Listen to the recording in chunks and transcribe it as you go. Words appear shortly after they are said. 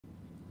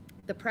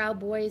The Proud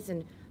Boys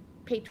and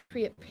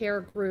Patriot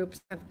Pair groups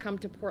have come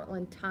to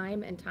Portland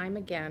time and time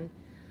again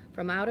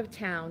from out of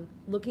town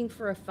looking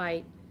for a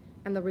fight,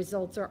 and the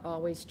results are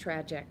always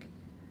tragic.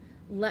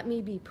 Let me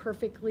be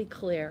perfectly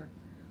clear.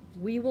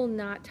 We will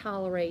not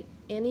tolerate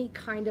any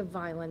kind of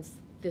violence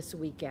this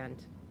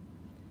weekend.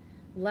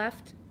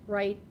 Left,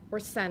 right, or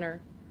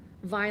center,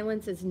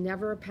 violence is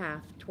never a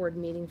path toward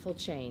meaningful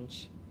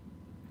change.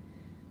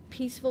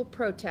 Peaceful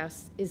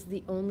protest is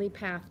the only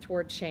path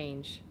toward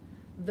change.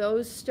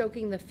 Those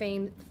stoking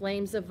the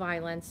flames of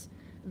violence,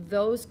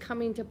 those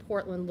coming to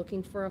Portland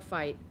looking for a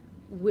fight,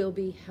 will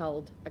be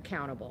held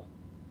accountable.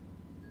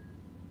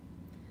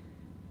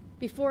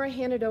 Before I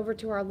hand it over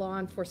to our law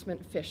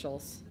enforcement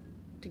officials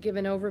to give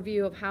an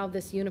overview of how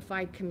this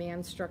unified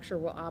command structure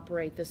will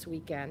operate this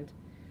weekend,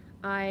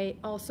 I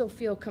also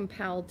feel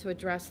compelled to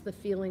address the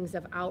feelings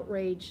of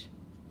outrage,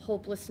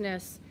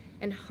 hopelessness,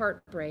 and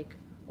heartbreak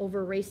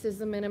over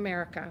racism in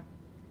America,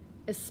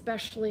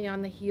 especially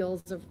on the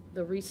heels of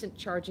the recent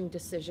charging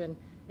decision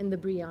in the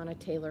Breonna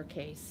Taylor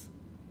case.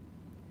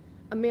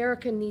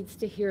 America needs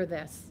to hear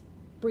this.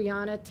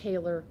 Breonna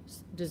Taylor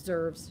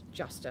deserves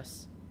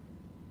justice.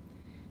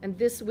 And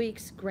this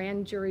week's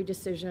grand jury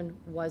decision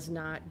was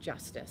not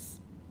justice.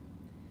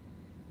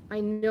 I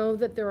know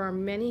that there are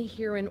many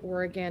here in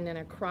Oregon and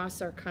across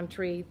our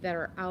country that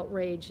are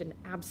outraged and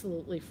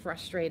absolutely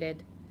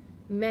frustrated.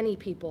 Many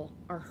people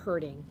are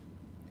hurting.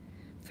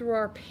 Through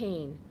our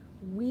pain,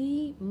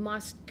 we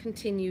must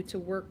continue to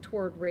work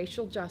toward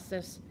racial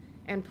justice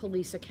and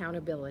police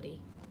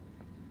accountability.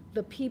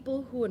 The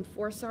people who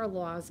enforce our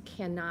laws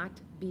cannot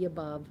be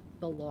above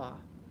the law.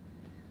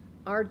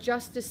 Our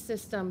justice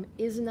system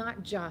is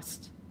not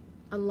just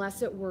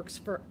unless it works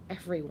for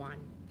everyone.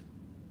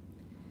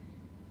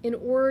 In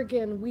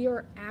Oregon, we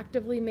are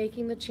actively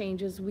making the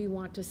changes we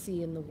want to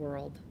see in the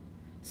world.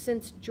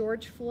 Since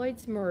George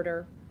Floyd's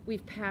murder,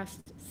 we've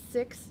passed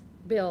 6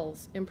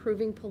 bills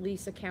improving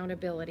police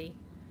accountability.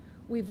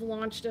 We've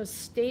launched a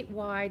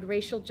statewide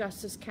racial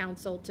justice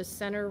council to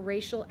center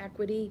racial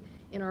equity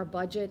in our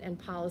budget and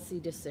policy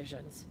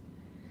decisions.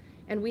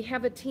 And we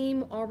have a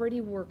team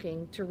already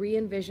working to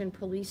re-envision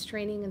police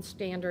training and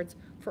standards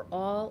for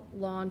all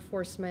law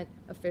enforcement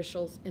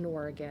officials in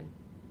Oregon.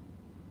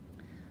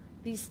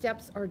 These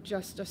steps are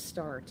just a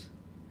start.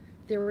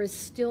 There is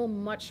still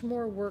much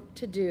more work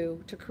to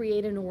do to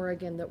create an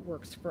Oregon that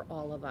works for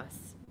all of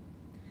us.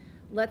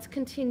 Let's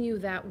continue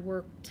that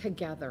work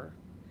together.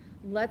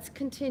 Let's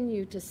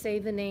continue to say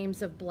the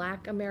names of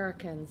Black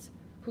Americans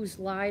whose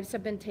lives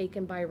have been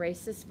taken by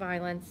racist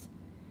violence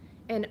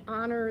and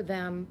honor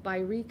them by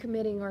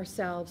recommitting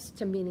ourselves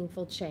to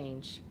meaningful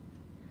change.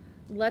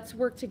 Let's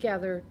work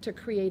together to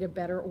create a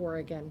better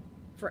Oregon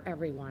for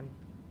everyone.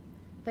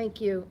 Thank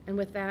you, and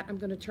with that, I'm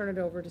going to turn it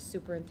over to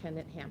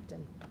Superintendent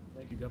Hampton.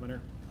 Thank you,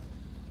 Governor.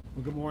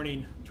 Well, good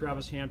morning.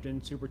 Travis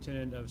Hampton,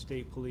 Superintendent of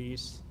State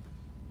Police.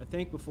 I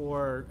think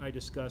before I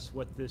discuss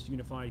what this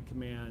unified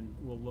command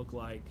will look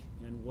like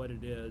and what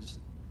it is,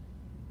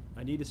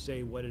 I need to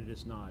say what it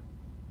is not.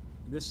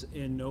 This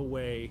in no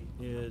way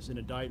is an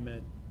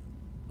indictment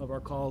of our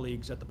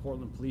colleagues at the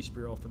Portland Police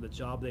Bureau for the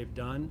job they've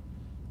done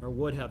or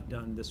would have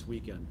done this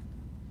weekend.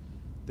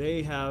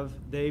 They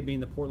being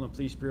the Portland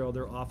Police Bureau,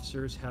 their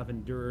officers have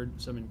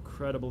endured some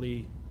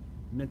incredibly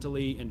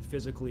mentally and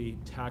physically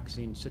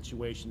taxing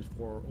situations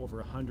for over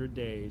 100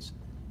 days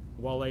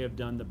while they have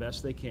done the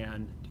best they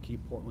can to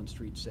keep Portland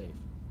streets safe.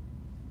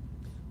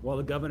 While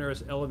the governor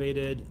has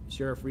elevated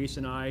Sheriff Reese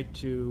and I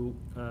to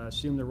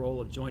assume the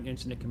role of joint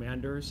incident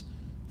commanders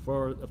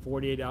for a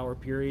 48-hour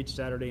period,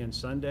 Saturday and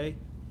Sunday,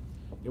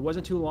 it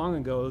wasn't too long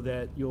ago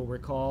that you'll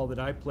recall that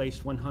I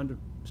placed 100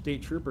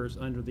 state troopers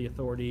under the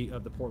authority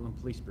of the Portland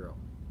Police Bureau.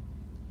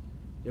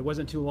 It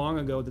wasn't too long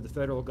ago that the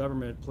federal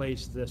government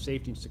placed the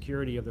safety and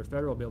security of their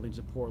federal buildings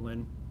in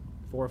Portland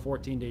for a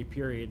 14-day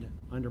period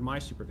under my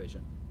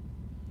supervision.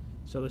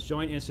 So this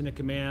joint incident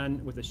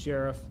command with the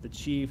sheriff, the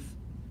chief,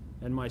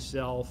 and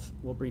myself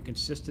will bring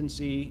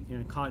consistency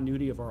and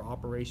continuity of our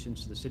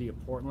operations to the city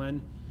of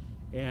Portland,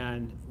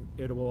 and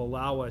it will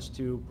allow us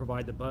to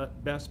provide the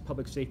best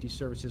public safety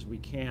services we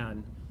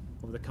can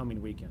over the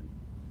coming weekend.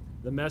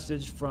 The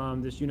message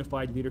from this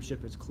unified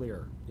leadership is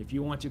clear. If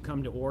you want to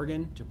come to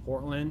Oregon, to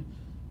Portland,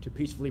 to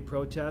peacefully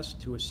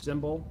protest, to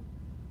assemble,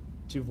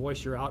 to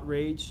voice your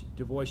outrage,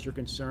 to voice your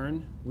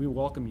concern, we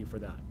welcome you for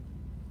that.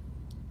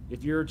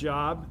 If your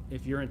job,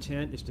 if your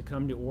intent is to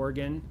come to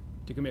Oregon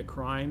to commit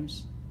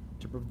crimes,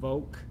 to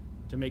provoke,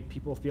 to make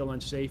people feel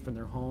unsafe in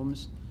their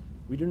homes,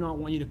 we do not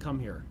want you to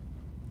come here.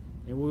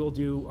 And we will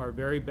do our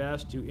very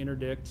best to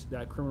interdict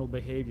that criminal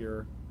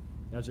behavior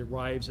as it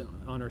arrives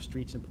on our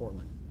streets in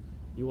Portland.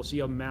 You will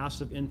see a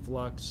massive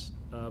influx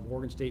of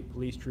Oregon State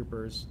Police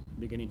troopers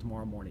beginning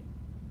tomorrow morning.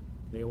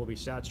 They will be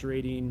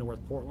saturating North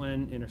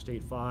Portland,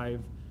 Interstate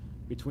 5,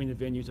 between the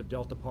venues of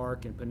Delta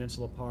Park and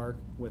Peninsula Park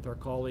with our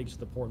colleagues at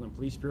the Portland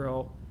Police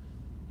Bureau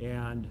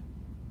and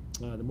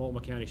the Multnomah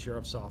County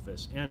Sheriff's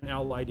Office and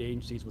allied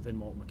agencies within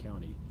Multnomah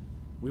County.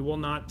 We will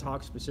not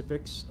talk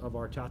specifics of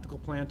our tactical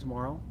plan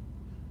tomorrow.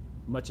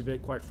 Much of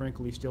it, quite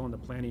frankly, still in the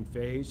planning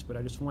phase, but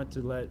I just want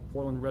to let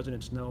Portland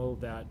residents know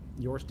that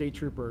your state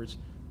troopers,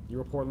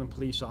 your Portland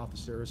police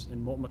officers,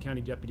 and Multnomah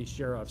County deputy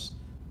sheriffs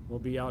will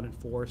be out in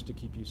force to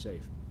keep you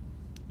safe.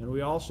 And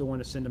we also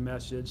want to send a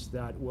message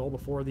that well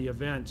before the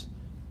event,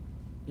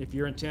 if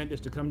your intent is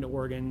to come to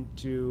Oregon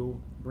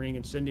to bring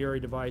incendiary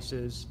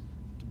devices,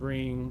 to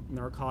bring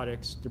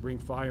narcotics, to bring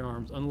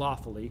firearms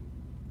unlawfully,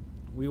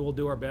 we will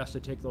do our best to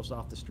take those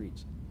off the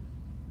streets.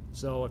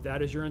 So if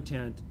that is your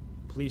intent,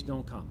 please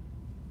don't come.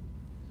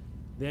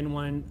 Then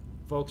when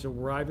folks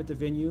arrive at the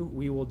venue,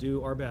 we will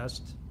do our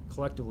best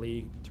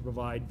collectively to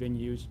provide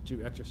venues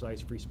to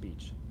exercise free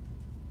speech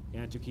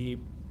and to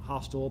keep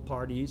hostile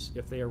parties,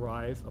 if they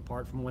arrive,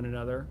 apart from one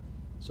another.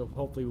 So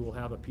hopefully we will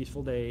have a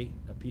peaceful day,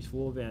 a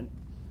peaceful event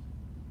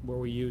where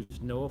we use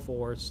no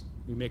force,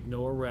 we make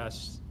no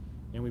arrests,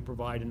 and we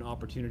provide an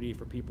opportunity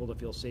for people to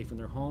feel safe in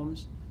their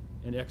homes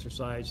and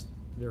exercise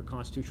their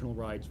constitutional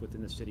rights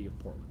within the city of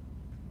Portland.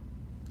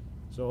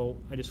 So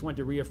I just want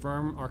to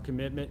reaffirm our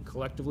commitment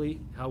collectively,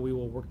 how we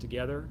will work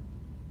together,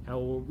 how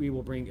we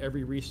will bring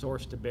every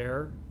resource to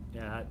bear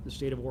at the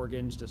state of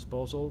Oregon's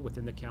disposal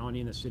within the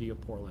county and the city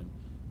of Portland.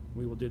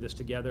 We will do this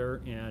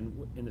together and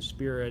in the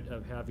spirit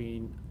of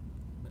having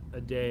a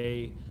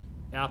day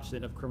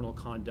absent of criminal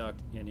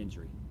conduct and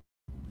injury.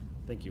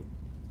 Thank you.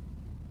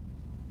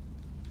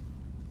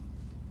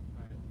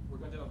 All right, we're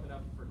going to open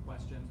up for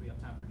questions. We have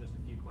time for just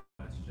a few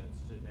questions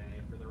today.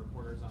 For the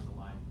reporters on the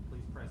line,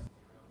 please press 0.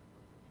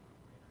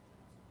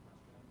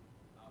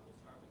 We'll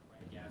start with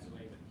Ryan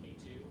Gasaway with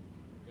K2.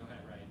 Go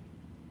ahead,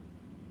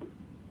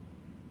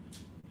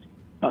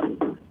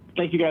 Ryan.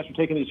 Thank you guys for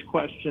taking these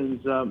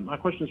questions. My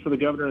question is for the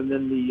governor and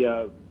then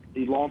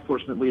the law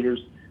enforcement leaders.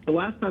 The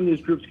last time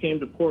these groups came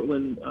to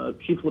Portland,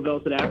 Chief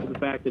Lavelle said after the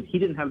fact that he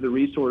didn't have the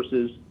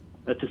resources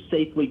to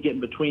safely get in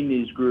between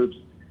these groups.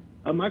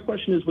 My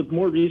question is, with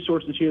more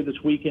resources here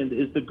this weekend,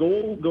 is the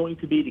goal going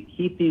to be to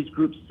keep these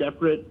groups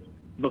separate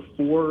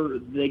before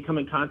they come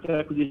in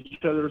contact with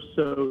each other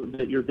so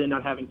that you're then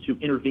not having to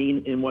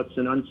intervene in what's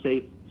an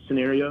unsafe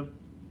scenario?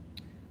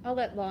 I'll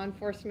let law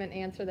enforcement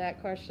answer that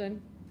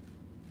question.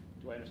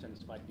 Do I understand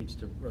this mic needs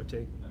to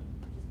rotate?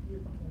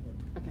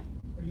 Okay.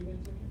 Are you going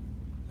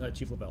to?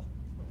 Chief Lavelle.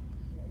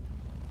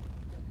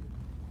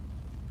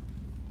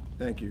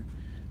 Thank you.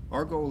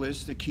 Our goal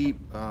is to keep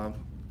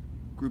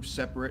groups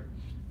separate.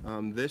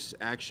 This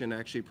action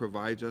actually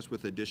provides us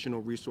with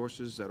additional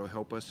resources that will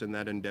help us in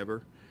that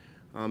endeavor.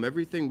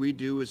 Everything we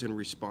do is in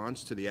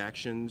response to the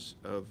actions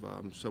of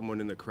someone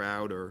in the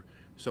crowd or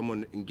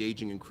someone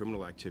engaging in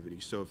criminal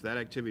activity. So if that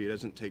activity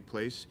doesn't take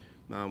place,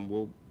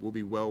 we'll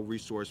be well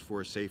resourced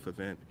for a safe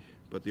event.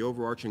 But the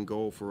overarching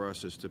goal for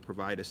us is to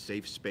provide a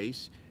safe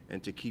space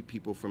and to keep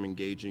people from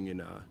engaging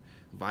in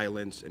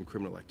violence and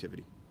criminal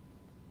activity.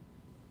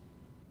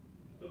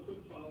 So quick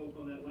follow-up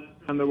on that.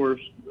 Last time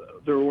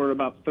there were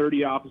about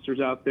 30 officers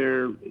out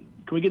there. Can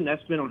we get an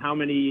estimate on how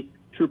many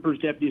troopers,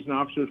 deputies, and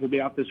officers will be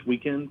out this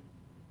weekend?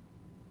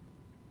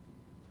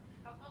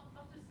 I'll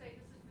just say,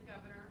 this is the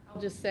governor.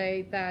 I'll just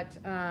say that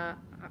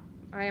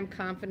I am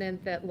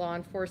confident that law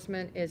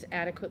enforcement is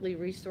adequately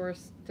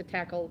resourced to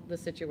tackle the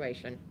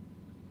situation.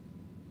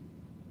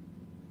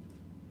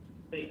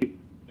 Thank you.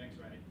 Thanks,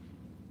 Ryan.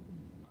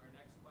 Our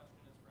next question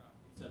is from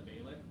Lisa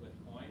Balick with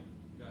Coin.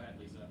 Go ahead,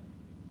 Lisa.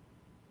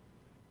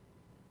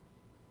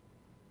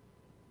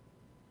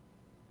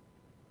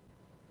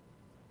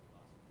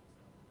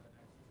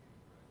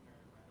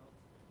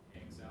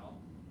 Excel.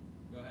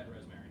 Go ahead,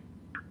 Rosemary.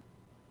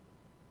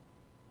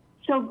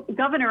 So,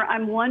 Governor,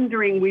 I'm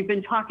wondering, we've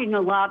been talking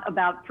a lot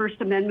about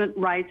First Amendment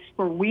rights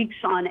for weeks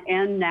on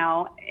end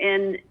now,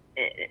 and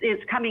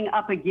it's coming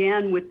up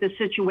again with this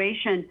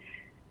situation.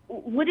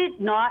 Would it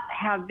not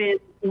have been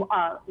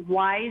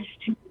wise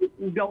to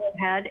go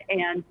ahead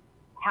and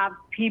have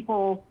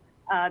people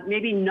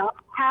maybe not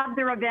have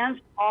their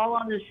events all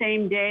on the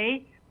same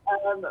day?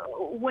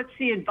 What's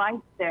the advice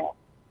there?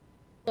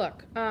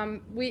 Look,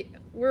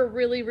 we're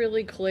really,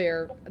 really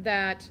clear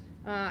that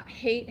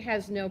hate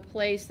has no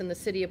place in the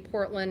city of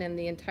Portland and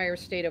the entire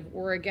state of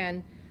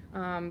Oregon.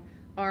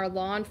 Our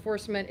law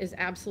enforcement is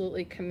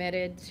absolutely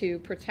committed to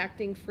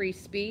protecting free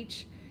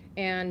speech,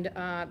 and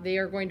they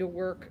are going to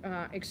work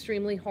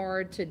extremely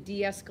hard to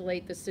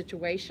de-escalate the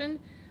situation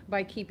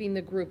by keeping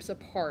the groups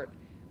apart.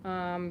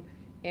 That's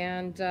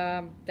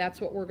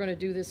what we're going to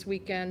do this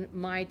weekend.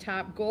 My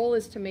top goal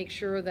is to make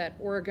sure that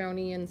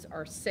Oregonians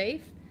are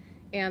safe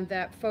and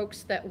that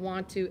folks that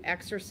want to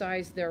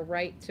exercise their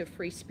right to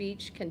free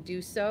speech can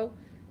do so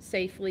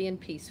safely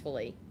and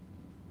peacefully.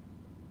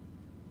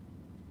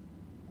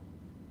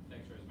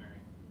 Thanks, Rosemary.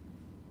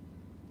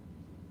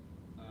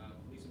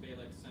 Lisa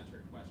Balick sent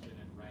her question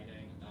in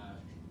writing.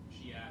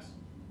 She asked,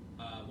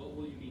 what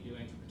will you be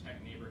doing to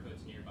protect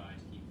neighborhoods nearby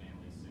to keep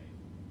families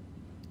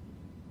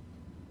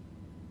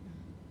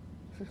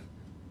safe?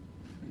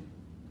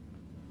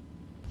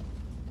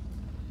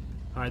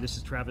 Hi, this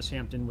is Travis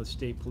Hampton with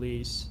State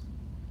Police.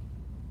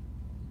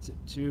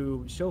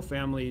 To show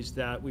families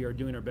that we are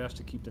doing our best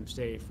to keep them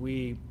safe,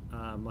 we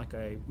like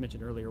I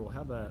mentioned earlier, we'll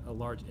have a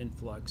large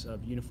influx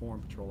of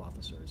uniformed patrol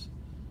officers.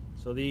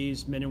 So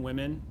these men and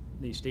women,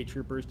 these state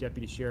troopers,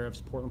 deputy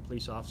sheriffs, Portland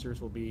police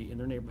officers will be in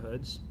their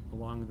neighborhoods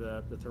along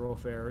the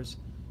thoroughfares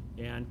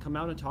and come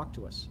out and talk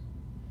to us.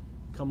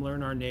 Come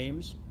learn our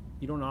names.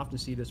 You don't often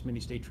see this many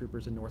state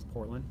troopers in North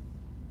Portland.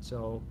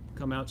 So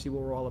come out, see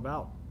what we're all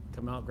about.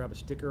 Come out, grab a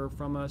sticker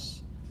from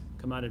us.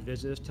 Come out and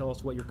visit us. Tell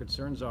us what your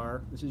concerns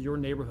are. This is your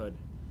neighborhood.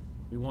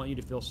 We want you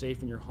to feel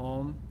safe in your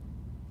home,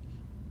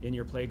 in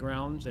your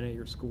playgrounds, and at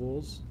your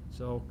schools.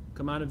 So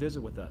come out and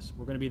visit with us.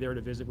 We're going to be there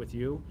to visit with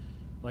you.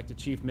 Like the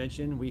chief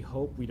mentioned, we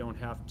hope we don't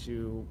have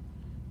to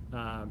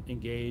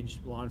engage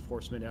law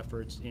enforcement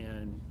efforts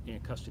in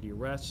custody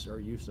arrests or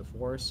use of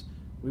force.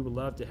 We would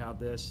love to have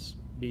this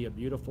be a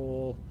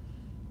beautiful,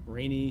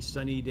 rainy,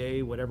 sunny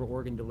day, whatever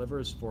Oregon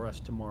delivers for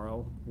us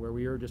tomorrow, where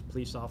we are just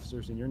police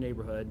officers in your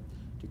neighborhood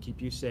to keep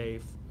you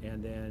safe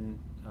and then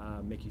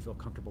make you feel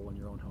comfortable in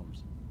your own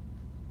homes.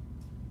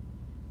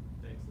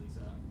 Thanks,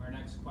 Lisa. Our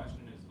next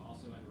question is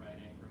also in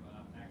writing from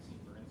Maxine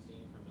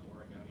Bernstein from the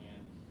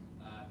Oregonian.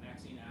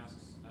 Maxine asks,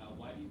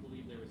 why do you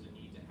believe there was a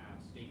need to have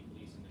state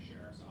police in the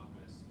sheriff's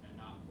office and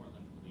not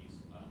Portland police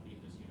lead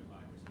this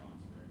unified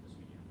response for this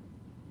weekend?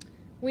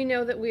 We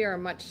know that we are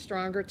much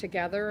stronger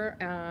together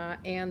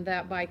and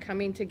that by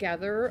coming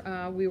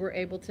together, we were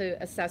able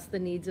to assess the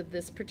needs of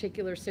this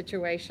particular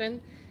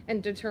situation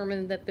and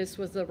determine that this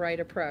was the right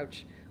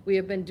approach. We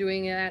have been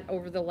doing that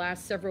over the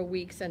last several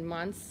weeks and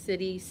months,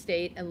 city,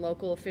 state, and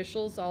local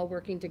officials all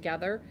working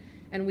together,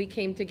 and we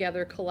came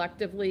together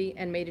collectively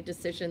and made a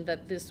decision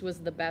that this was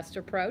the best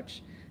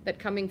approach, that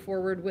coming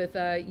forward with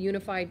a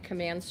unified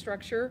command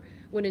structure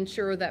would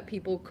ensure that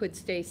people could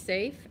stay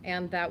safe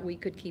and that we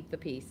could keep the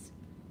peace.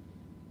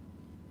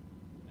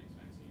 Thanks,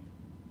 Maxine.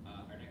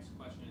 Our next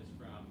question is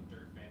from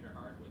Dirk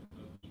Vanderhart with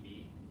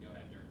OTB. Go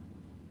ahead, Dirk.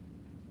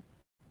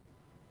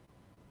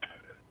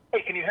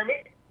 Hey, can you hear me?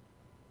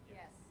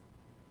 Yes.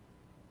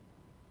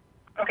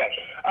 Okay.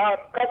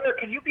 Governor,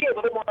 can you be a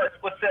little more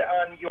explicit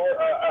on your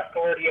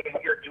authority and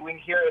what you're doing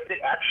here? Is it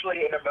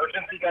actually an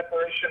emergency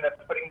declaration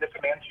that's putting the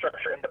command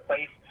structure into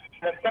place?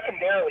 And then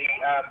secondarily,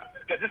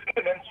 does this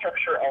command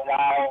structure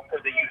allow for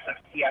the use of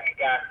CS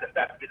gas if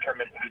that's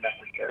determined to be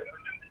necessary?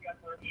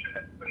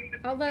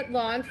 I'll let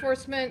law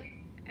enforcement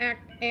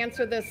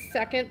answer the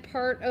second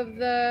part of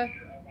the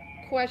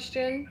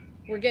question.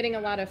 We're getting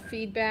a lot of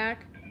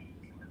feedback.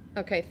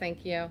 Okay,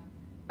 thank you.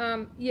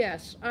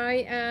 Yes,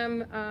 I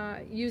am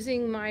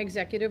using my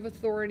executive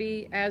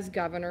authority as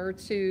governor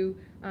to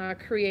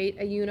create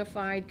a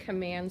unified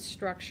command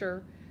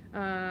structure.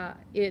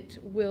 It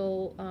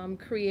will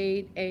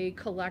create a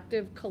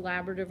collective,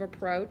 collaborative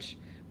approach,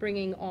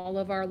 bringing all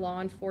of our law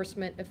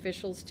enforcement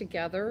officials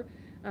together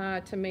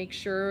to make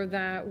sure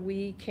that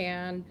we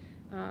can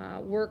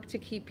work to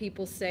keep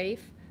people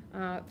safe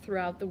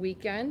throughout the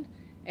weekend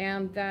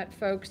and that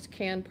folks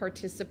can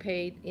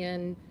participate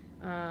in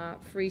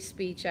free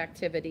speech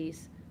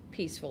activities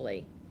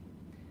peacefully.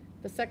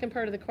 The second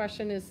part of the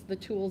question is the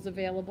tools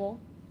available.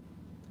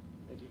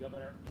 Thank you,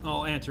 Governor.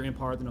 I'll answer in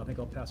part, then I think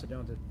I'll pass it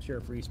down to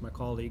Sheriff Reese, my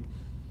colleague.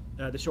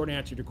 The short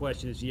answer to your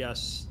question is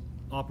yes.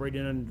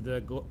 Operating under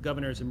the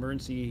governor's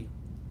emergency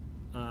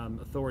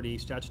authority,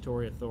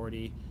 statutory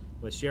authority,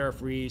 with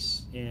Sheriff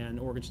Reese and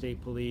Oregon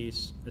State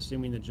Police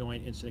assuming the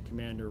joint incident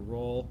commander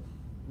role,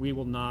 we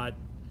will not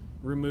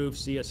remove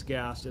CS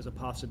gas as a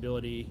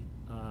possibility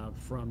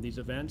from these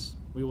events.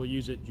 We will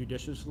use it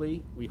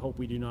judiciously. We hope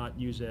we do not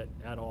use it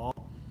at all,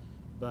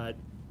 but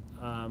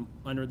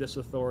under this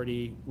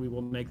authority, we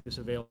will make this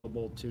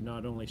available to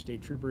not only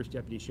state troopers,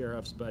 deputy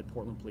sheriffs, but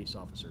Portland police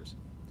officers.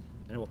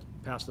 And I will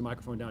pass the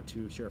microphone down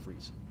to Sheriff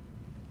Reese.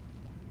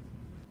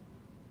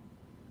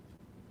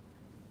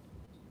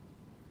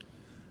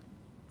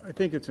 I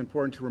think it's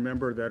important to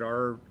remember that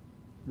our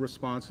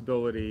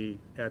responsibility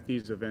at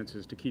these events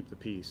is to keep the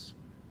peace,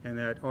 and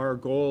that our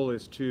goal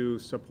is to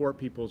support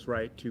people's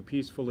right to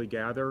peacefully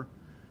gather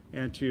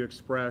and to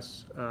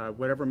express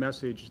whatever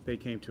message they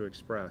came to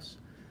express.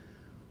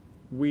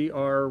 We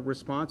are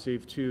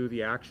responsive to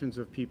the actions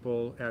of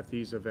people at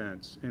these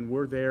events, and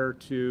we're there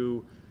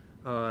to,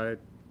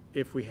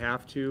 if we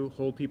have to,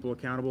 hold people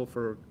accountable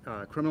for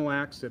criminal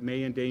acts that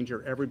may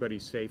endanger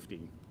everybody's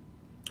safety.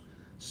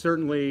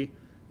 Certainly,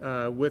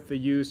 with the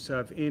use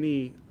of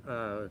any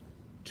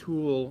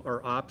tool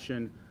or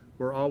option,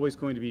 we're always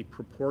going to be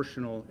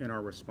proportional in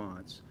our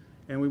response.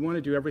 And we want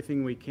to do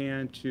everything we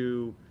can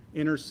to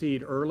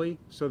intercede early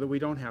so that we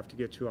don't have to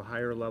get to a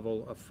higher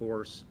level of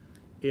force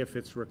if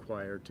it's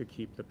required to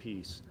keep the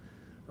peace.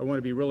 I want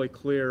to be really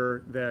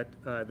clear that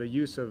the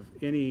use of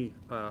any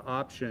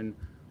option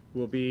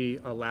will be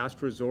a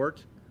last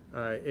resort.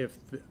 If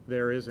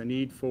there is a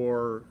need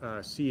for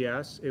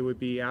CS, it would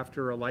be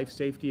after a life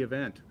safety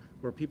event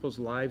where people's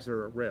lives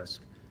are at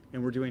risk.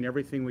 And we're doing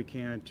everything we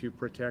can to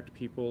protect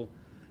people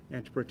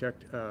and to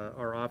protect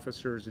our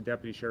officers and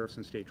deputy sheriffs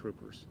and state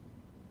troopers.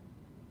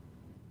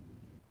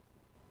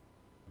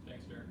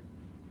 Thanks, Dirk.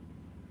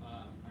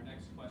 Our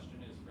next question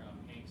is from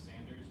Hank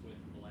Sanders with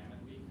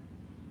Willamette Week.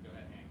 Go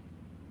ahead, Hank.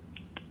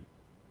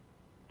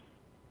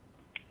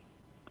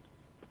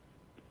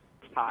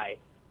 Hi.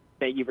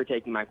 Thank you for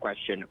taking my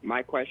question.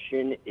 My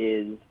question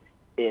is,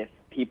 if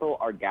people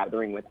are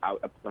gathering without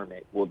a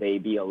permit, will they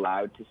be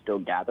allowed to still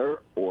gather,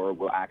 or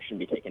will action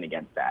be taken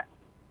against that?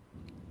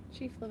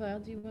 Chief Lavelle,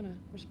 do you want to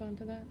respond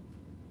to that?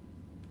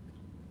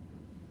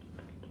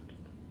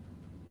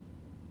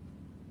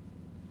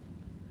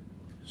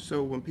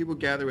 So when people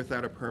gather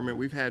without a permit,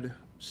 we've had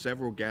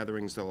several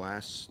gatherings the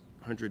last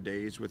 100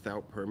 days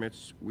without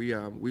permits. We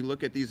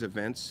look at these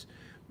events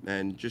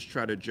and just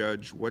try to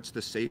judge what's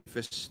the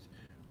safest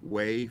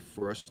way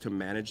for us to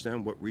manage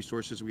them, what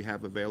resources we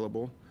have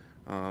available.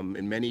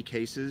 In many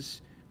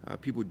cases,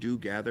 people do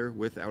gather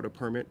without a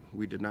permit.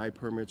 We deny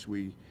permits,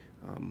 we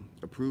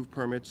approve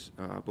permits,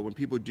 but when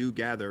people do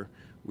gather,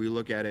 we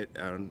look at it,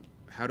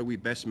 how do we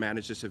best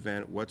manage this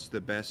event? What's the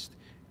best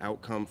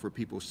outcome for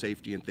people's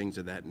safety and things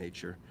of that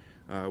nature?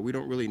 We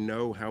don't really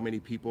know how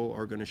many people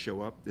are going to show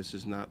up. This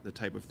is not the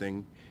type of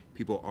thing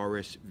people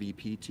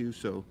RSVP to,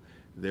 so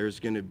there's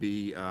going to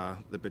be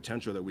the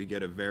potential that we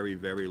get a very,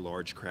 very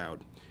large crowd.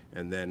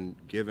 And then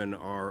given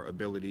our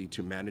ability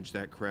to manage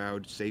that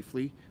crowd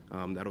safely,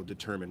 that'll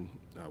determine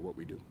what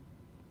we do.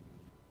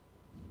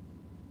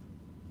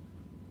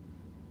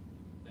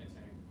 Thanks,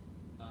 Henry.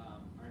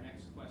 Our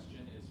next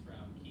question is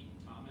from Keaton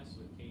Thomas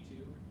with K2.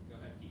 Go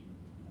ahead, Keaton.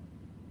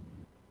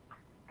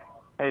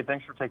 Hey,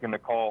 thanks for taking the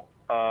call.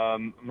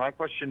 My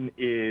question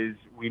is,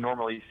 we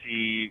normally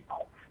see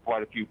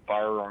quite a few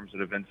firearms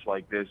at events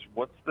like this.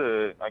 What's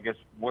the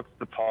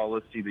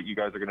policy that you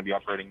guys are going to be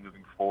operating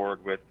moving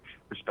forward with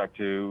respect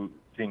to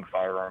seeing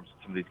firearms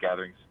at some of these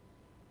gatherings?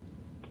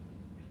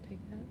 Take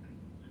that.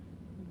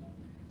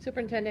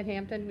 Superintendent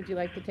Hampton, would you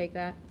like to take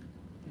that?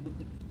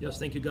 Yes,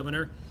 thank you,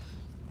 Governor.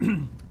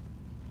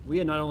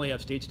 We not only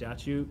have state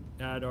statute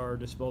at our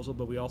disposal,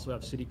 but we also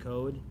have city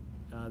code.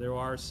 There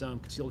are some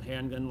concealed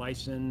handgun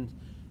license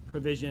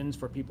provisions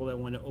for people that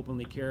want to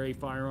openly carry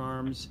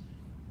firearms.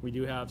 We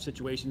do have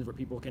situations where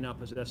people cannot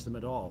possess them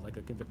at all, like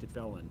a convicted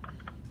felon.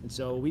 And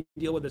so we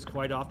deal with this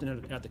quite often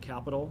at the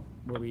Capitol,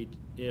 where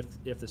if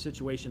the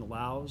situation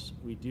allows,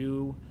 we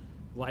do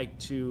like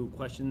to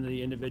question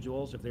the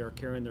individuals if they are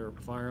carrying their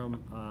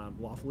firearm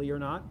lawfully or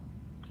not.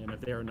 And if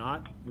they are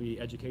not, we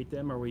educate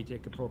them or we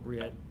take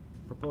appropriate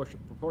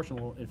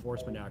proportional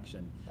enforcement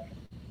action.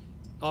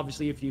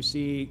 Obviously, if you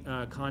see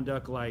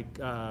conduct like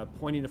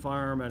pointing the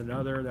firearm at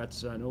another,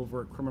 that's an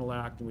overt criminal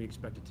act, and we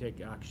expect to take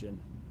action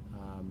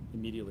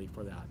immediately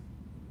for that,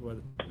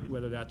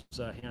 whether that's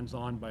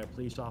hands-on by a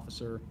police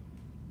officer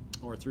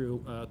or through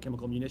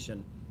chemical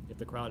munition if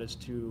the crowd is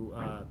too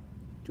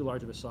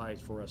large of a size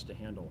for us to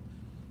handle.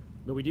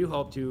 But we do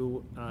hope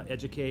to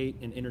educate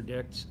and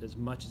interdict as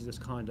much of this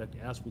conduct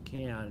as we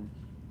can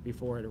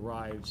before it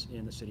arrives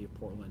in the city of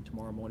Portland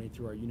tomorrow morning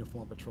through our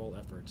uniform patrol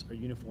efforts,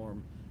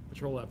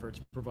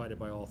 provided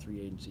by all three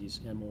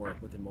agencies and more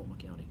within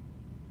Multnomah County.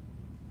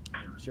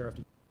 Sheriff.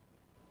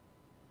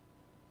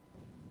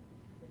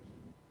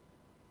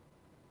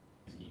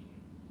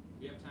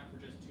 We have time for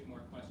just two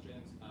more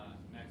questions.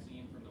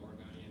 Maxine from the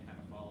Oregonian had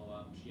a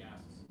follow-up. She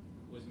asks,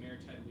 was Mayor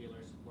Ted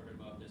Wheeler supportive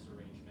of this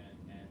arrangement,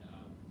 and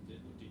did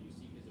you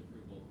seek his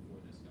approval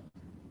before this, Governor?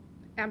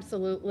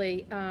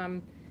 Absolutely.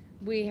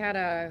 We had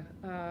a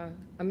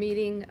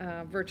meeting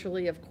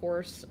virtually, of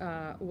course,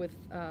 with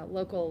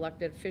local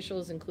elected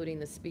officials, including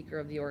the Speaker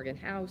of the Oregon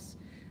House,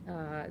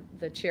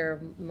 the Chair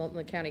of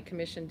Multnomah County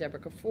Commission, Deborah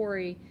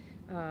Kafoury,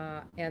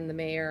 and the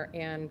Mayor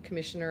and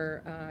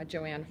Commissioner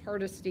Joanne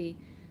Hardesty.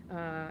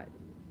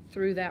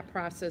 Through that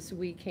process,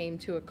 we came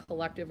to a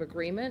collective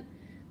agreement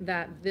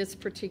that this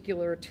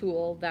particular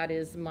tool, that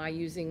is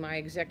using my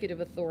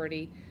executive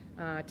authority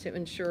to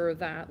ensure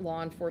that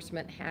law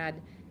enforcement had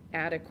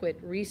adequate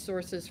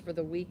resources for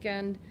the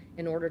weekend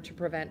in order to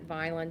prevent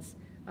violence,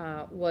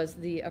 was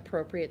the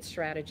appropriate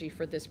strategy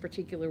for this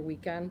particular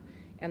weekend,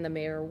 and the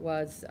mayor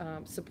was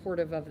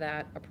supportive of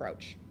that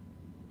approach.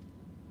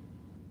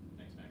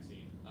 Thanks,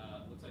 Maxine.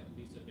 Looks like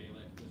Lisa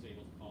Balick was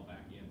able to call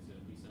back in, so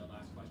Lisa,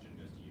 last question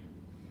goes to you.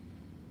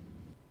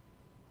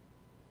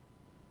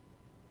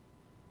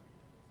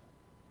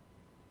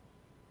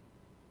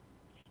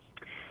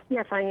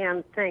 Yes, I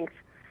am. Thanks.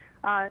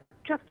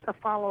 Just a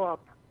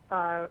follow-up.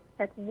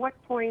 At what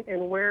point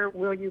and where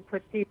will you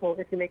put people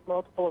if you make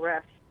multiple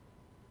arrests?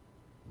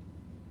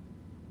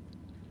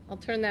 I'll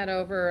turn that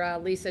over,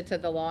 Lisa, to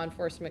the law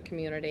enforcement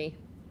community.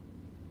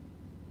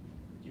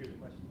 Did you hear the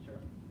question,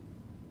 Sheriff?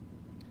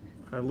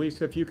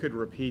 Lisa, if you could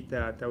repeat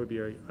that, that would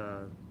be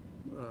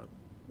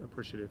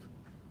appreciative.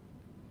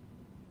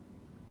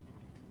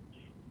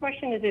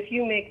 Question is, if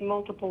you make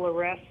multiple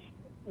arrests,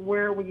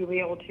 where will you be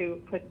able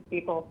to put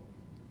people?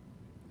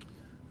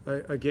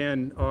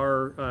 Again,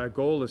 our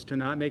goal is to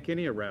not make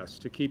any arrests,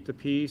 to keep the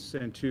peace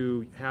and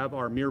to have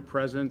our mere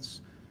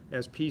presence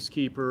as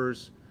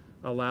peacekeepers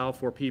allow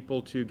for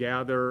people to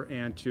gather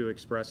and to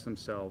express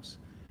themselves.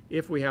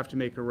 If we have to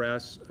make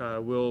arrests,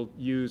 we'll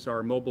use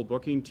our mobile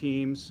booking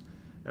teams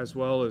as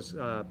well as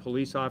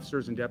police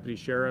officers and deputy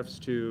sheriffs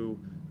to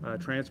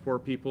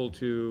transport people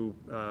to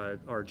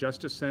our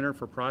Justice Center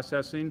for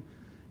processing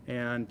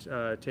and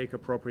take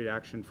appropriate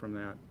action from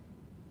that.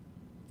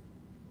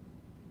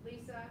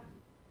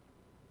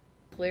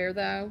 clear,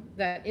 though,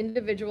 that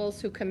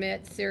individuals who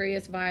commit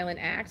serious violent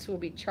acts will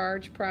be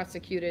charged,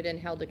 prosecuted, and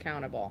held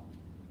accountable.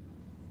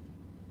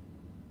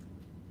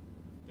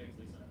 Thanks,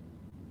 Lisa.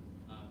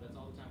 That's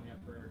all the time we have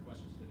for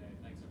questions today.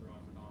 Thanks, everyone,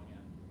 for calling in.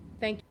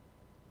 Thank you.